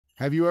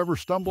Have you ever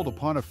stumbled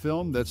upon a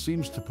film that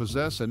seems to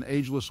possess an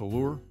ageless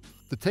allure?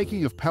 The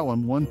Taking of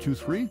Pelham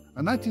 123, a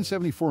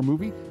 1974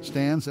 movie,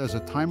 stands as a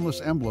timeless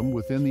emblem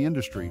within the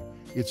industry,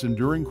 its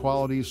enduring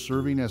qualities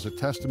serving as a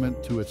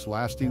testament to its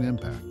lasting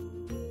impact.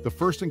 The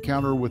first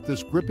encounter with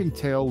this gripping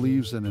tale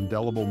leaves an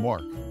indelible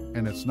mark,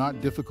 and it's not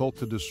difficult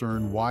to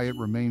discern why it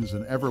remains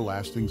an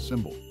everlasting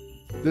symbol.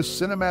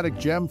 This cinematic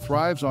gem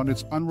thrives on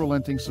its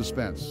unrelenting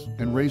suspense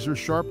and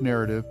razor-sharp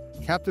narrative,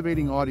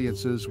 captivating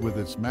audiences with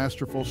its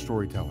masterful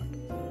storytelling.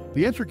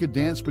 The intricate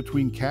dance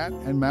between cat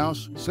and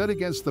mouse, set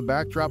against the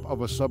backdrop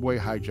of a subway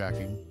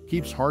hijacking,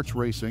 keeps hearts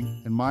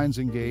racing and minds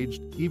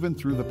engaged even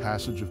through the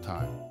passage of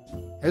time.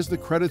 As the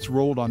credits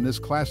rolled on this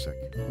classic,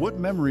 what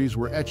memories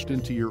were etched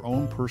into your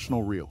own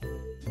personal reel?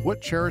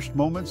 What cherished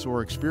moments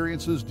or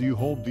experiences do you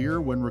hold dear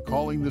when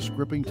recalling this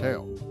gripping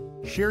tale?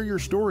 Share your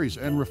stories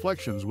and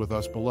reflections with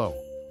us below.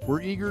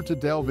 We're eager to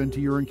delve into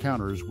your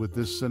encounters with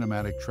this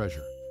cinematic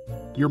treasure.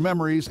 Your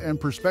memories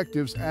and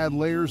perspectives add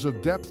layers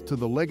of depth to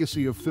the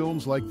legacy of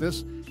films like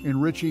this,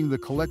 enriching the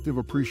collective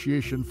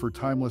appreciation for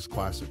timeless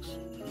classics.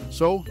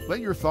 So,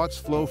 let your thoughts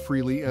flow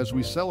freely as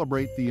we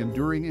celebrate the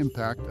enduring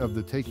impact of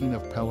The Taking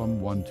of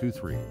Pelham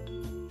 123.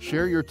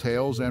 Share your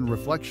tales and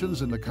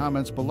reflections in the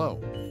comments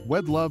below.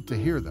 We'd love to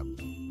hear them.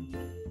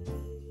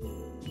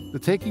 The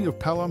Taking of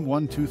Pelham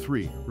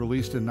 123,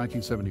 released in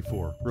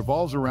 1974,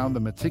 revolves around the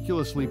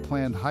meticulously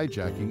planned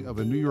hijacking of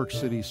a New York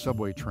City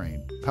subway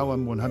train,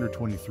 Pelham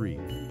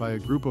 123, by a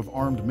group of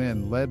armed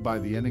men led by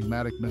the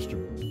enigmatic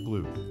Mr.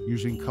 Blue,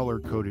 using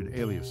color-coded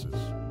aliases.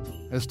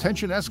 As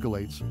tension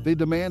escalates, they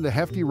demand a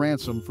hefty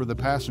ransom for the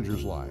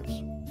passengers'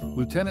 lives.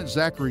 Lieutenant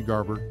Zachary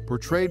Garber,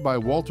 portrayed by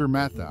Walter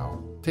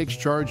Matthau, takes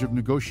charge of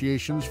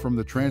negotiations from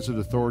the Transit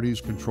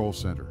Authority's control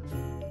center.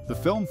 The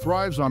film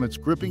thrives on its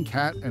gripping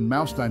cat and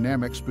mouse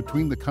dynamics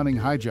between the cunning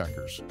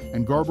hijackers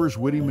and Garber's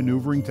witty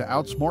maneuvering to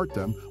outsmart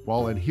them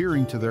while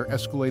adhering to their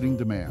escalating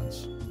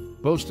demands.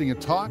 Boasting a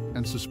taut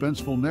and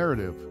suspenseful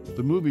narrative,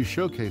 the movie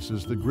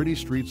showcases the gritty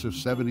streets of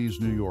 70s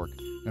New York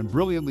and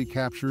brilliantly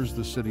captures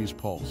the city's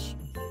pulse.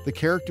 The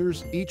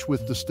characters, each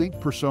with distinct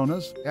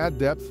personas, add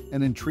depth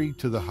and intrigue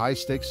to the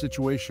high-stakes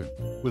situation,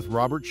 with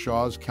Robert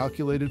Shaw's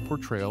calculated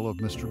portrayal of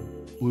Mr.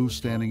 Blue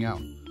standing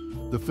out.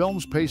 The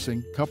film's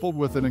pacing, coupled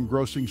with an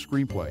engrossing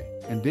screenplay,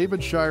 and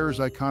David Shire's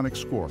iconic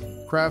score,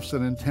 crafts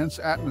an intense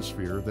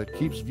atmosphere that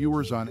keeps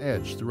viewers on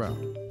edge throughout.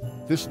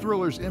 This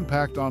thriller's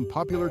impact on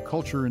popular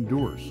culture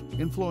endures,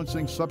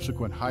 influencing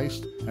subsequent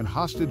heist and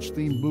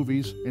hostage-themed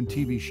movies and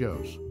TV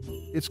shows.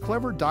 Its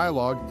clever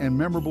dialogue and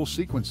memorable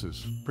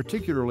sequences,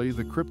 particularly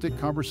the cryptic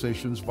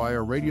conversations via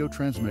radio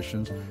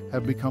transmissions,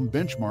 have become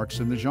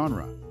benchmarks in the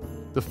genre.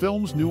 The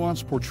film's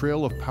nuanced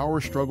portrayal of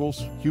power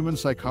struggles, human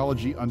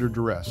psychology under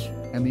duress,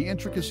 and the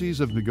intricacies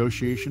of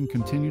negotiation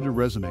continue to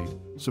resonate,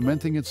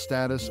 cementing its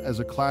status as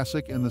a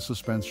classic in the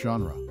suspense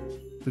genre.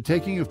 The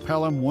Taking of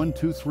Pelham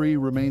 123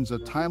 remains a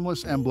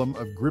timeless emblem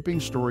of gripping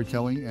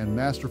storytelling and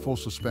masterful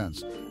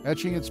suspense,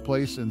 etching its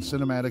place in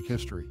cinematic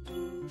history.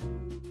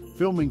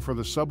 Filming for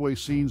the subway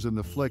scenes in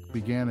the flick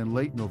began in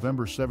late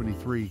November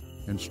 '73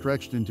 and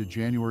stretched into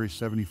January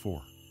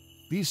 '74.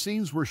 These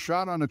scenes were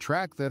shot on a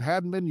track that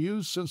hadn't been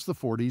used since the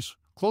 '40s,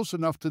 close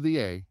enough to the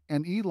A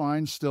and E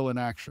lines still in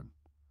action.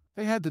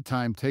 They had to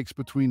time takes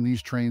between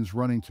these trains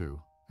running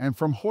to and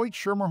from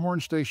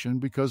Hoyt-Schermerhorn Station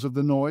because of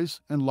the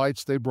noise and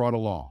lights they brought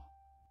along.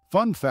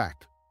 Fun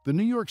fact, the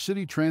New York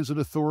City Transit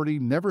Authority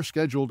never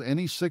scheduled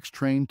any 6th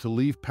train to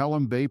leave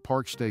Pelham Bay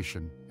Park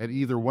Station at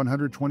either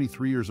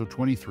 123 or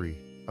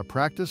 023, a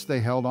practice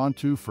they held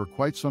onto for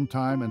quite some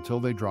time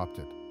until they dropped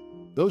it.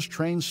 Those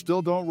trains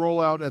still don't roll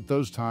out at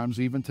those times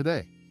even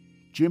today.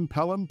 Jim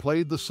Pelham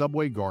played the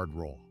subway guard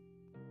role.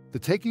 The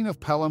Taking of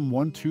Pelham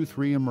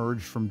 123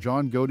 emerged from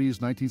John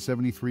Godey's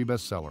 1973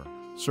 bestseller,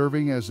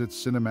 serving as its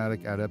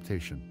cinematic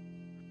adaptation.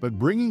 But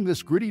bringing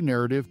this gritty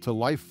narrative to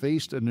life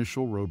faced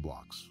initial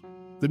roadblocks.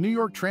 The New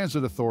York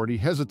Transit Authority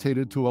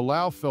hesitated to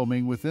allow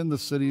filming within the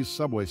city's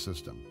subway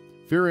system,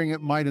 fearing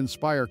it might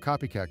inspire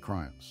copycat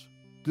crimes.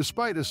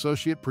 Despite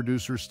associate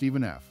producer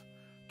Stephen F.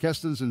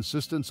 Keston's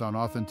insistence on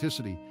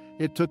authenticity,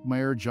 it took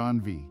Mayor John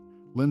V.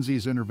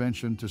 Lindsay's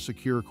intervention to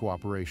secure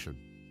cooperation.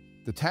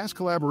 The task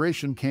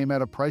collaboration came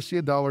at a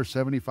pricey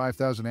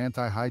 $75,000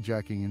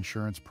 anti-hijacking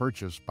insurance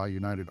purchase by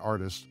United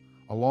Artists,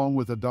 along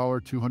with a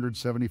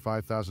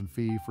 $275,000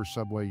 fee for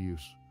subway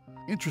use.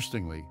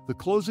 Interestingly, the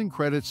closing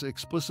credits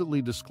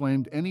explicitly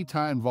disclaimed any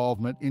tie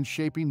involvement in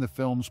shaping the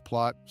film's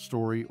plot,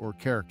 story, or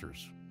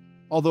characters.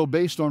 Although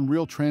based on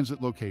real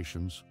transit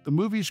locations, the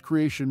movie's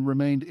creation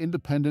remained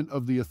independent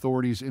of the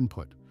authority's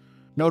input.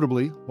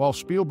 Notably, while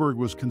Spielberg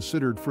was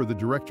considered for the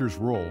director's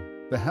role,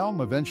 the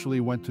helm eventually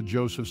went to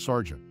Joseph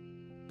Sargent.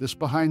 This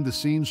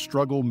behind-the-scenes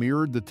struggle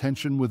mirrored the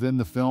tension within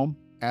the film,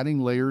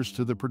 adding layers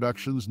to the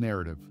production's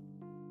narrative.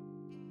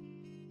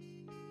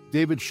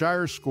 David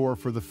Shire's score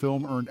for the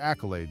film earned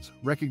accolades,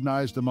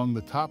 recognized among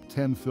the top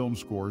 10 film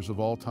scores of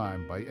all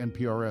time by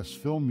NPR's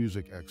film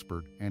music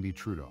expert Andy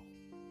Trudeau.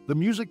 The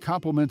music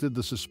complemented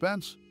the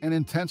suspense and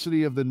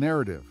intensity of the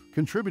narrative,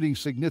 contributing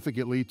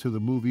significantly to the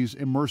movie's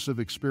immersive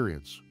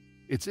experience.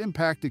 Its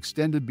impact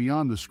extended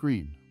beyond the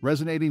screen,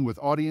 resonating with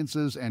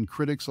audiences and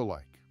critics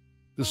alike.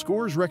 The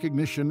score's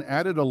recognition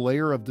added a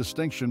layer of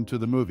distinction to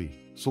the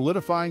movie,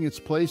 solidifying its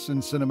place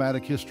in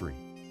cinematic history.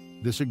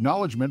 This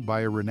acknowledgement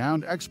by a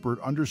renowned expert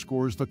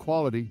underscores the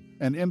quality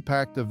and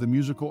impact of the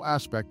musical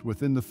aspect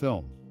within the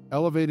film,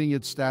 elevating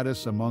its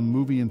status among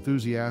movie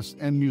enthusiasts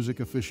and music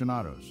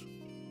aficionados.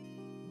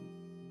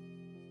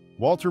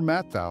 Walter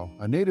Matthau,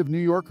 a native New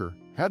Yorker,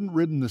 hadn't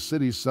ridden the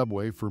city's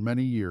subway for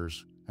many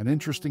years, an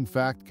interesting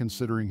fact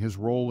considering his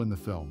role in the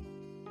film.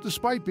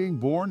 Despite being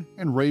born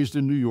and raised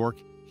in New York,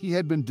 he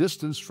had been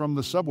distanced from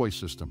the subway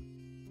system.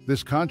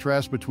 This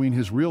contrast between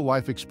his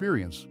real-life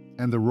experience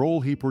and the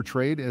role he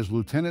portrayed as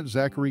Lieutenant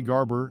Zachary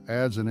Garber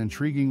adds an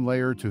intriguing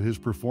layer to his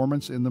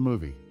performance in the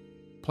movie.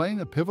 Playing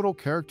a pivotal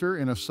character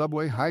in a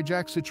subway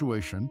hijack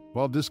situation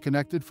while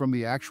disconnected from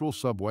the actual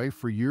subway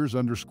for years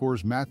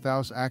underscores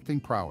Matthau's acting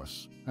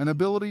prowess, an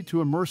ability to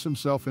immerse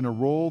himself in a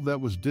role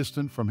that was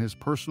distant from his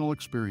personal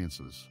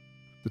experiences.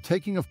 The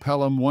taking of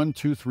Pelham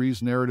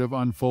 123's narrative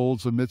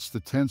unfolds amidst the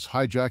tense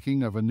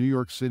hijacking of a New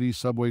York City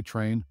subway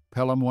train,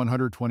 Pelham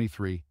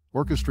 123,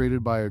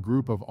 orchestrated by a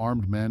group of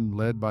armed men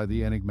led by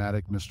the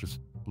enigmatic Mr.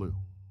 Blue.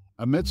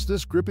 Amidst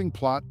this gripping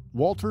plot,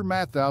 Walter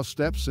Matthau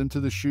steps into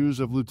the shoes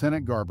of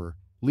Lieutenant Garber,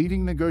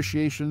 leading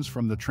negotiations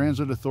from the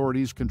Transit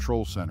Authority's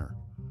control center.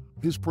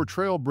 His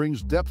portrayal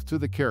brings depth to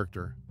the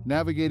character,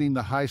 navigating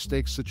the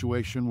high-stakes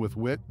situation with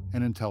wit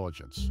and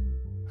intelligence.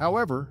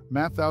 However,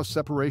 Matthau's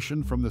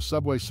separation from the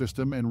subway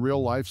system in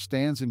real life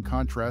stands in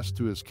contrast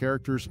to his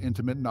character's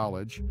intimate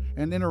knowledge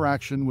and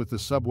interaction with the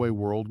subway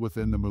world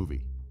within the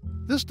movie.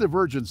 This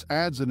divergence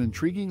adds an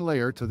intriguing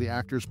layer to the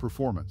actor's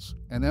performance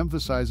and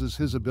emphasizes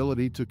his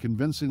ability to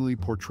convincingly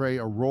portray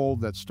a role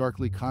that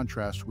starkly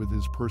contrasts with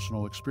his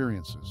personal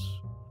experiences.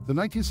 The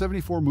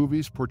 1974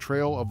 movie's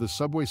portrayal of the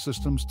subway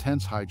system's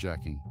tense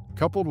hijacking,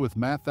 coupled with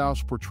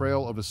Matthau's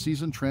portrayal of a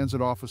seasoned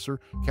transit officer,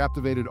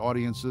 captivated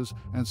audiences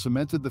and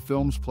cemented the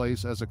film's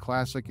place as a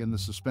classic in the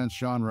suspense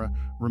genre,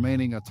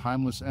 remaining a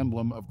timeless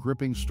emblem of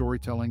gripping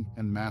storytelling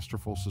and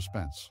masterful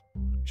suspense.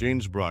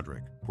 James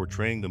Broderick,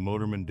 portraying the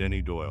motorman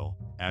Denny Doyle,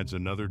 adds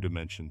another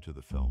dimension to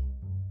the film.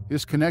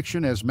 His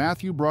connection as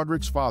Matthew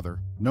Broderick's father,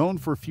 known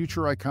for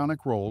future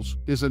iconic roles,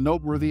 is a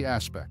noteworthy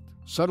aspect,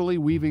 subtly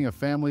weaving a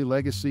family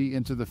legacy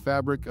into the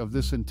fabric of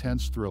this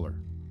intense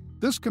thriller.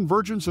 This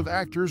convergence of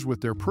actors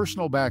with their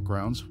personal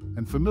backgrounds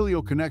and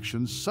familial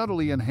connections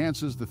subtly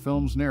enhances the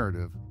film's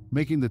narrative,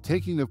 making the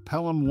taking of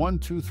Pelham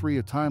 123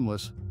 a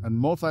timeless and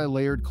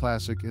multi-layered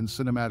classic in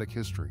cinematic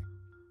history.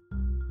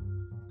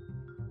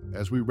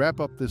 As we wrap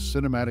up this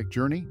cinematic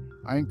journey,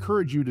 I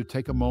encourage you to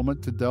take a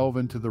moment to delve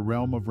into the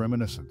realm of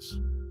reminiscence.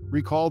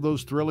 Recall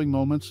those thrilling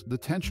moments, the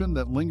tension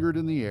that lingered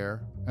in the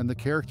air, and the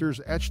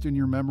characters etched in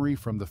your memory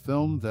from the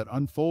film that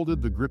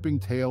unfolded the gripping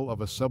tale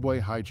of a subway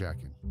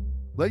hijacking.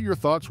 Let your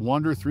thoughts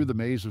wander through the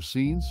maze of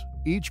scenes,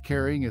 each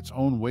carrying its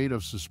own weight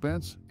of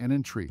suspense and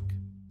intrigue.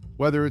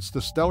 Whether it's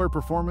the stellar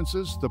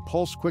performances, the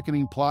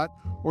pulse-quickening plot,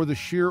 or the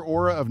sheer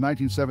aura of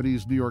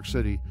 1970s New York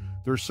City,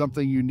 there's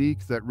something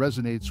unique that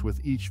resonates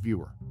with each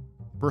viewer.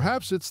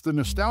 Perhaps it's the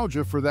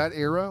nostalgia for that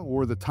era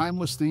or the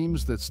timeless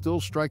themes that still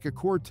strike a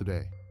chord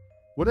today.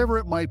 Whatever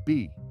it might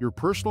be, your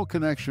personal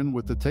connection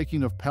with the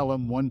taking of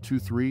Pelham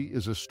 123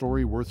 is a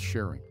story worth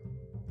sharing.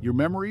 Your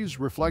memories,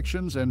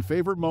 reflections, and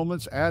favorite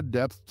moments add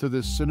depth to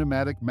this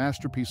cinematic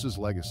masterpiece's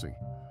legacy.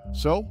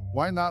 So,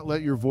 why not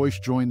let your voice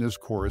join this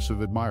chorus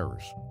of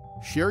admirers?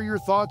 Share your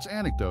thoughts,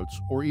 anecdotes,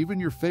 or even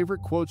your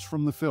favorite quotes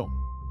from the film.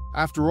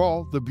 After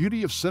all, the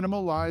beauty of cinema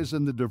lies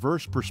in the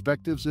diverse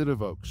perspectives it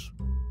evokes.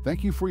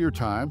 Thank you for your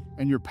time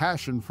and your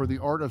passion for the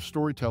art of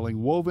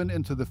storytelling woven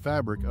into the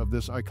fabric of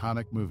this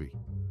iconic movie.